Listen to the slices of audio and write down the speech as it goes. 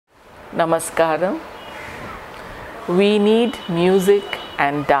Namaskaram. We need music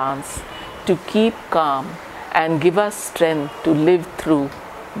and dance to keep calm and give us strength to live through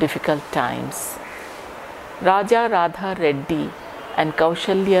difficult times. Raja Radha Reddy and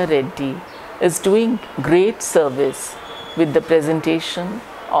Kaushalya Reddy is doing great service with the presentation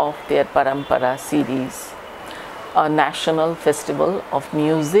of their Parampara Series, a national festival of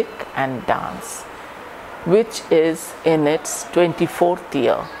music and dance, which is in its 24th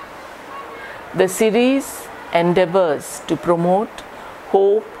year. The series endeavors to promote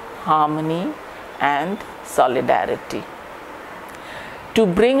hope, harmony, and solidarity. To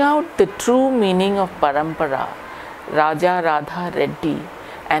bring out the true meaning of Parampara, Raja Radha Reddy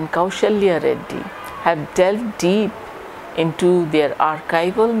and Kaushalya Reddy have delved deep into their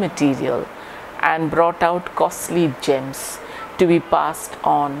archival material and brought out costly gems to be passed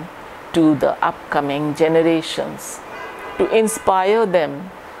on to the upcoming generations, to inspire them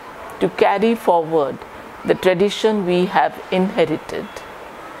to carry forward the tradition we have inherited.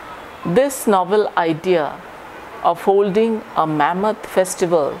 This novel idea of holding a mammoth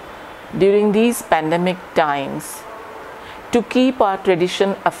festival during these pandemic times to keep our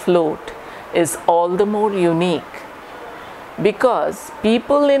tradition afloat is all the more unique because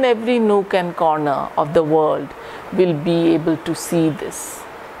people in every nook and corner of the world will be able to see this.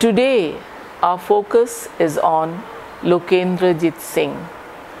 Today, our focus is on Lokendrajit Singh,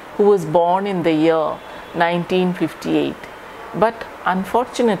 who was born in the year 1958, but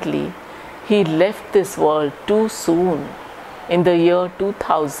unfortunately, he left this world too soon in the year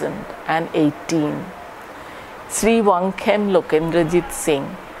 2018. Sri Vankem Lokendrajit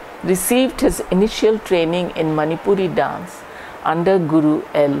Singh received his initial training in Manipuri dance under Guru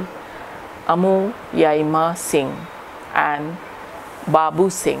L. Mohiniyattam Singh and Babu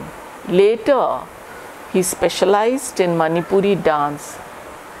Singh. Later, he specialized in Manipuri dance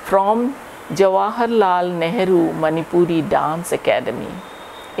from Jawaharlal Nehru Manipuri Dance Academy,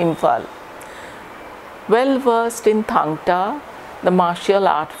 Imphal. Well versed in Thangta, the martial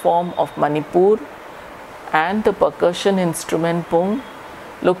art form of Manipur, and the percussion instrument Pung,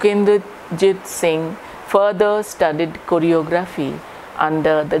 Lokendrajit Singh further studied choreography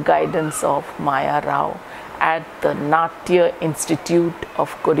under the guidance of Maya Rao at the Natya Institute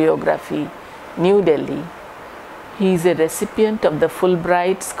of Choreography, New Delhi. He is a recipient of the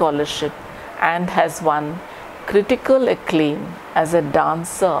Fulbright Scholarship and has won critical acclaim as a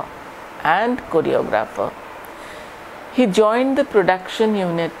dancer and choreographer. He joined the production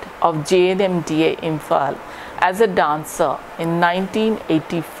unit of JNMDA Imphal as a dancer in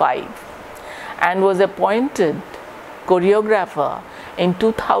 1985 and was appointed choreographer in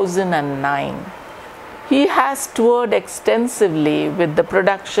 2009. He has toured extensively with the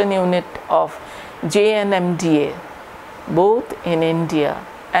production unit of JNMDA, both in India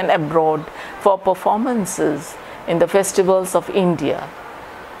and abroad, for performances in the festivals of India.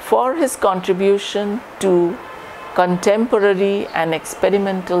 For his contribution to contemporary and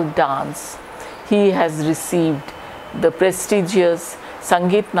experimental dance, he has received the prestigious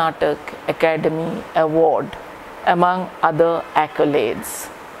Sangeet Natak Academy Award, among other accolades.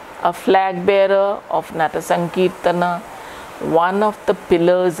 A flag bearer of Natya Sankirtana, one of the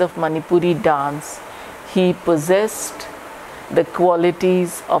pillars of Manipuri dance, he possessed the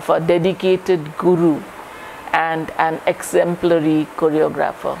qualities of a dedicated guru and an exemplary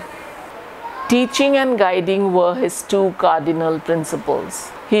choreographer. Teaching and guiding were his two cardinal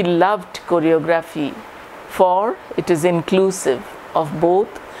principles. He loved choreography, for it is inclusive of both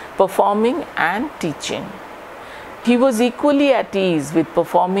performing and teaching. He was equally at ease with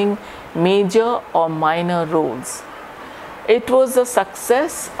performing major or minor roles. It was the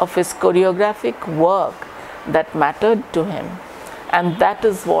success of his choreographic work that mattered to him, and that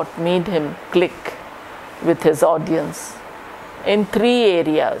is what made him click with his audience in three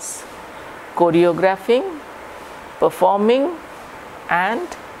areas: choreographing, performing, and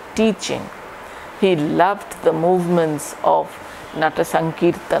teaching. He loved the movements of Natya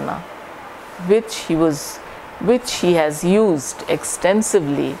Sankirtana, which he has used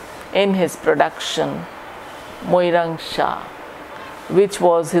extensively in his production Moirang Shah, which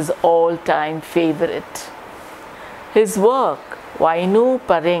was his all-time favorite. His work Vainu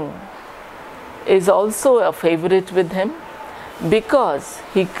Paring is also a favorite with him because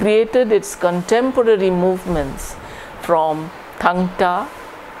he created its contemporary movements from Thangta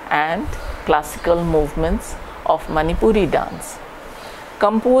and classical movements of Manipuri dance.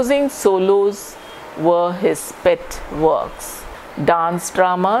 Composing solos were his pet works. Dance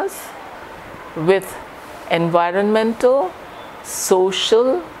dramas with environmental,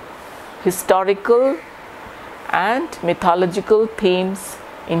 social, historical, and mythological themes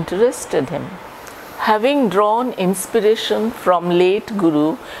interested him. Having drawn inspiration from late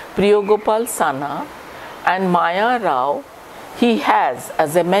Guru Priyogopal Sana and Maya Rao, he has,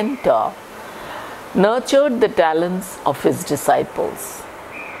 as a mentor, nurtured the talents of his disciples.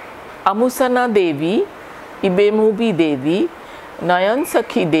 Amusana Devi, Ibemubi Devi, Nayan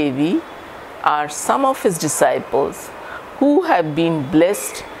Sakhi Devi are some of his disciples who have been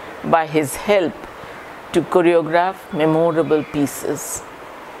blessed by his help to choreograph memorable pieces.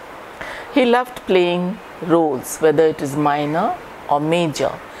 He loved playing roles, whether it is minor or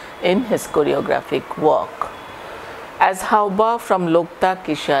major, in his choreographic work. As Hauba from Lokta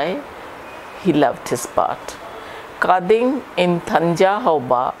Kishai, he loved his part. Kading in Thanja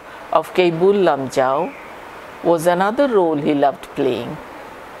Hauba of Keibul Lamjao was another role he loved playing.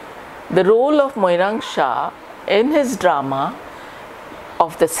 The role of Moirang Shah in his drama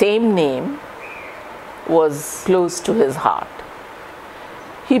of the same name was close to his heart.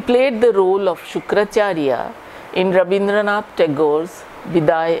 He played the role of Shukracharya in Rabindranath Tagore's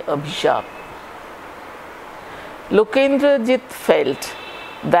Biday Abhishek. Lokendrajit felt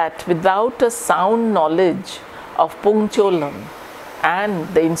that without a sound knowledge of Pungcholam and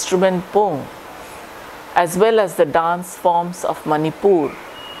the instrument Pung, as well as the dance forms of Manipur,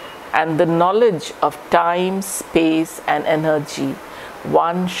 and the knowledge of time, space and energy,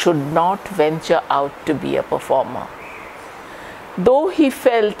 one should not venture out to be a performer. Though he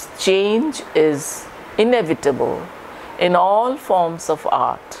felt change is inevitable in all forms of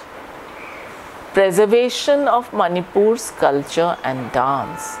art, preservation of Manipur's culture and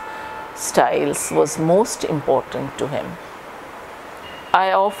dance styles was most important to him.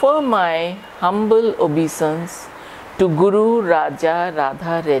 I offer my humble obeisance to Guru Raja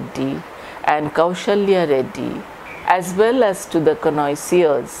Radha Reddy and Kaushalya Reddy, as well as to the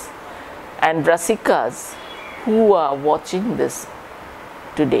connoisseurs and rasikas who are watching this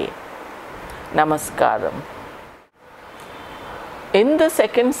today. Namaskaram. In the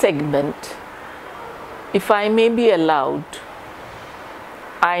second segment, if I may be allowed,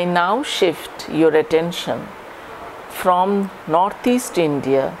 I now shift your attention from Northeast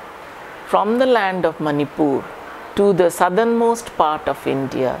India, from the land of Manipur, to the southernmost part of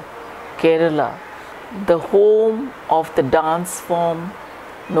India, Kerala, the home of the dance form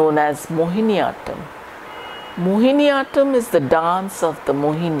known as Mohiniyattam. Mohiniyattam is the dance of the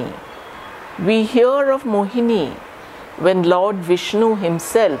Mohini. We hear of Mohini when Lord Vishnu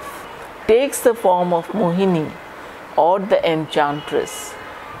himself takes the form of Mohini or the enchantress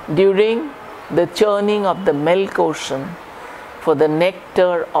during the churning of the milk ocean for the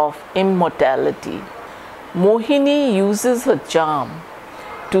nectar of immortality. Mohini uses her charm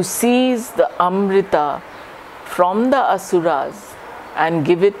to seize the Amrita from the Asuras and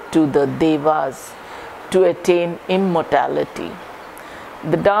give it to the Devas to attain immortality.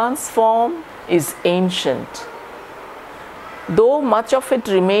 The dance form is ancient. Though much of it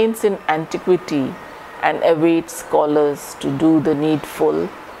remains in antiquity and awaits scholars to do the needful,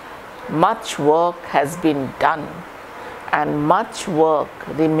 much work has been done and much work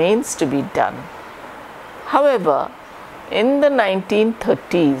remains to be done. However, in the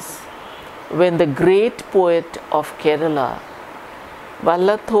 1930s, when the great poet of Kerala,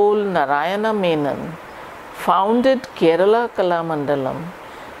 Vallathol Narayana Menon, founded Kerala Kalamandalam,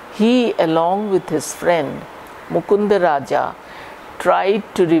 he, along with his friend Mukunda Raja, tried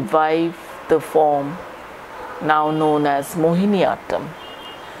to revive the form now known as Mohiniyattam.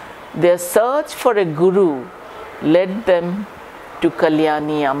 Their search for a guru led them to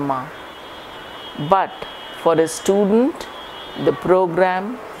Kalyani Amma. But for a student, the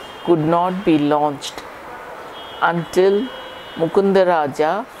program could not be launched until Mukunda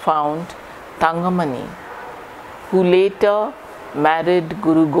Raja found Thangamani, who later married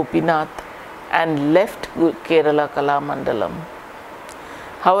Guru Gopinath and left Kerala Kalamandalam.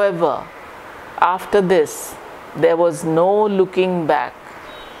 However, after this, there was no looking back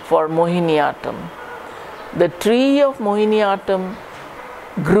for Mohiniyattam. The tree of Mohiniyattam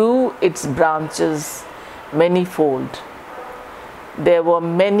grew its branches manifold. There were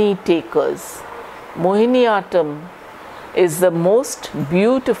many takers. Mohiniyattam is the most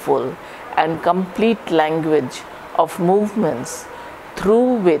beautiful and complete language of movements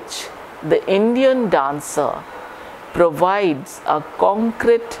through which the Indian dancer provides a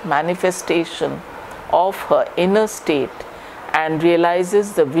concrete manifestation of her inner state and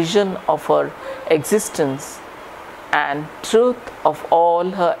realizes the vision of her existence and truth of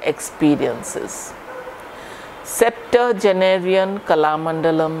all her experiences. Septuagenarian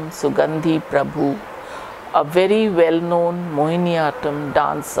Kalamandalam Sugandhi Prabhu, a very well-known Mohiniyattam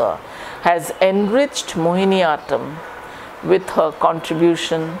dancer, has enriched Mohiniyattam with her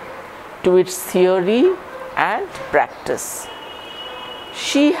contribution to its theory and practice.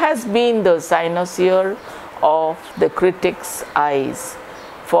 She has been the cynosure of the critics' eyes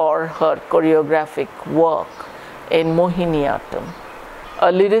for her choreographic work in Mohiniyattam.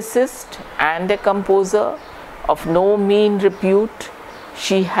 A lyricist and a composer of no mean repute,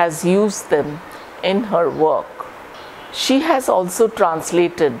 she has used them in her work. She has also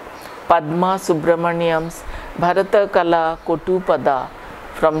translated Padma Subramaniam's Bharata Kala Kotupada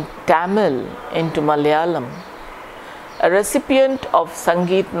from Tamil into Malayalam. A recipient of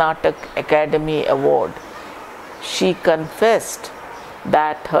Sangeet Natak Academy Award, she confessed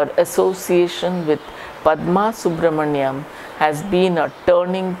that her association with Padma Subramaniam has been a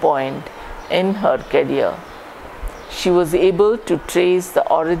turning point in her career. She was able to trace the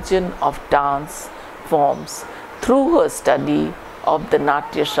origin of dance forms through her study of the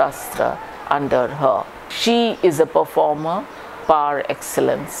Natya Shastra under her. She is a performer par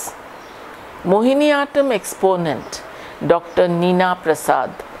excellence. Mohiniyattam exponent Dr. Neena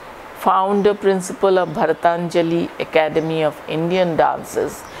Prasad, founder principal of Bharatanjali Academy of Indian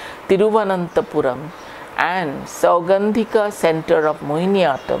Dances, Thiruvananthapuram, and Saugandhika Center of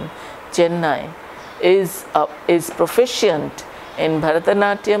Mohiniyattam, Chennai, is proficient in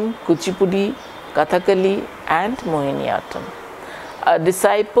Bharatanatyam, Kuchipudi, Kathakali, and Mohiniyattam. A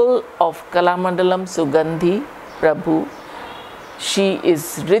disciple of Kalamandalam Sugandhi Prabhu, she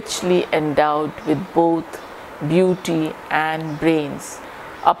is richly endowed with both beauty and brains.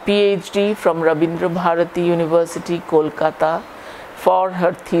 A PhD from Rabindra Bharati University, Kolkata, for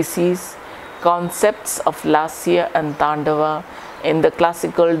her thesis, Concepts of Lasya and Tandava in the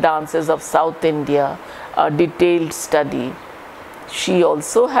Classical Dances of South India, a detailed study. She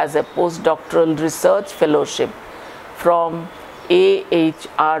also has a postdoctoral research fellowship from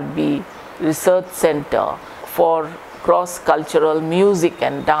AHRB Research Center for Cross-Cultural Music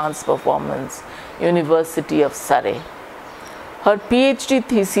and Dance Performance, University of Surrey. Her PhD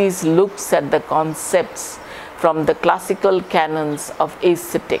thesis looks at the concepts from the classical canons of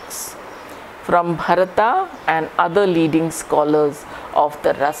aesthetics, from Bharata and other leading scholars of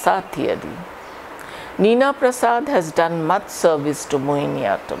the Rasa theory. Neena Prasad has done much service to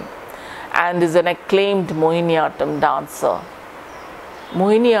Mohiniyattam and is an acclaimed Mohiniyattam dancer.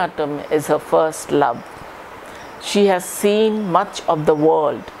 Mohiniyattam is her first love. She has seen much of the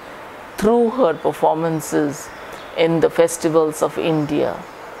world through her performances in the festivals of India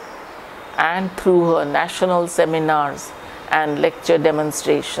and through her national seminars and lecture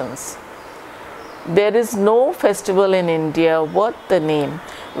demonstrations. There is no festival in India worth the name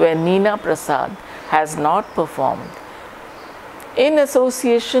where Neena Prasad has not performed. In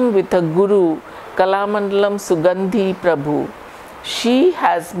association with her guru Kalamandalam Sugandhi Prabhu, she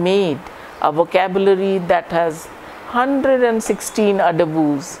has made a vocabulary that has 116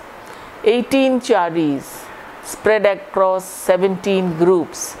 adabus, 18 charis, spread across 17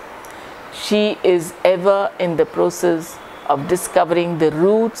 groups. She is ever in the process of discovering the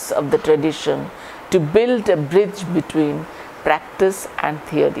roots of the tradition to build a bridge between practice and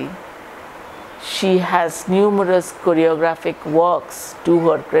theory. She has numerous choreographic works to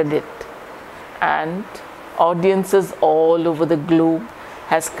her credit, and audiences all over the globe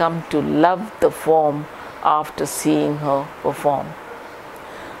has come to love the form after seeing her perform.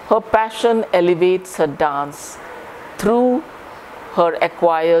 Her passion elevates her dance through her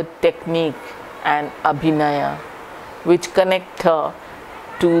acquired technique and abhinaya, which connect her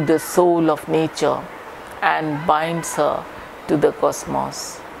to the soul of nature and binds her to the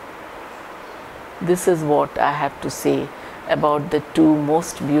cosmos. This is what I have to say about the two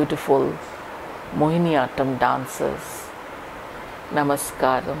most beautiful Mohiniyattam dancers.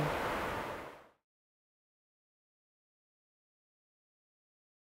 Namaskaram.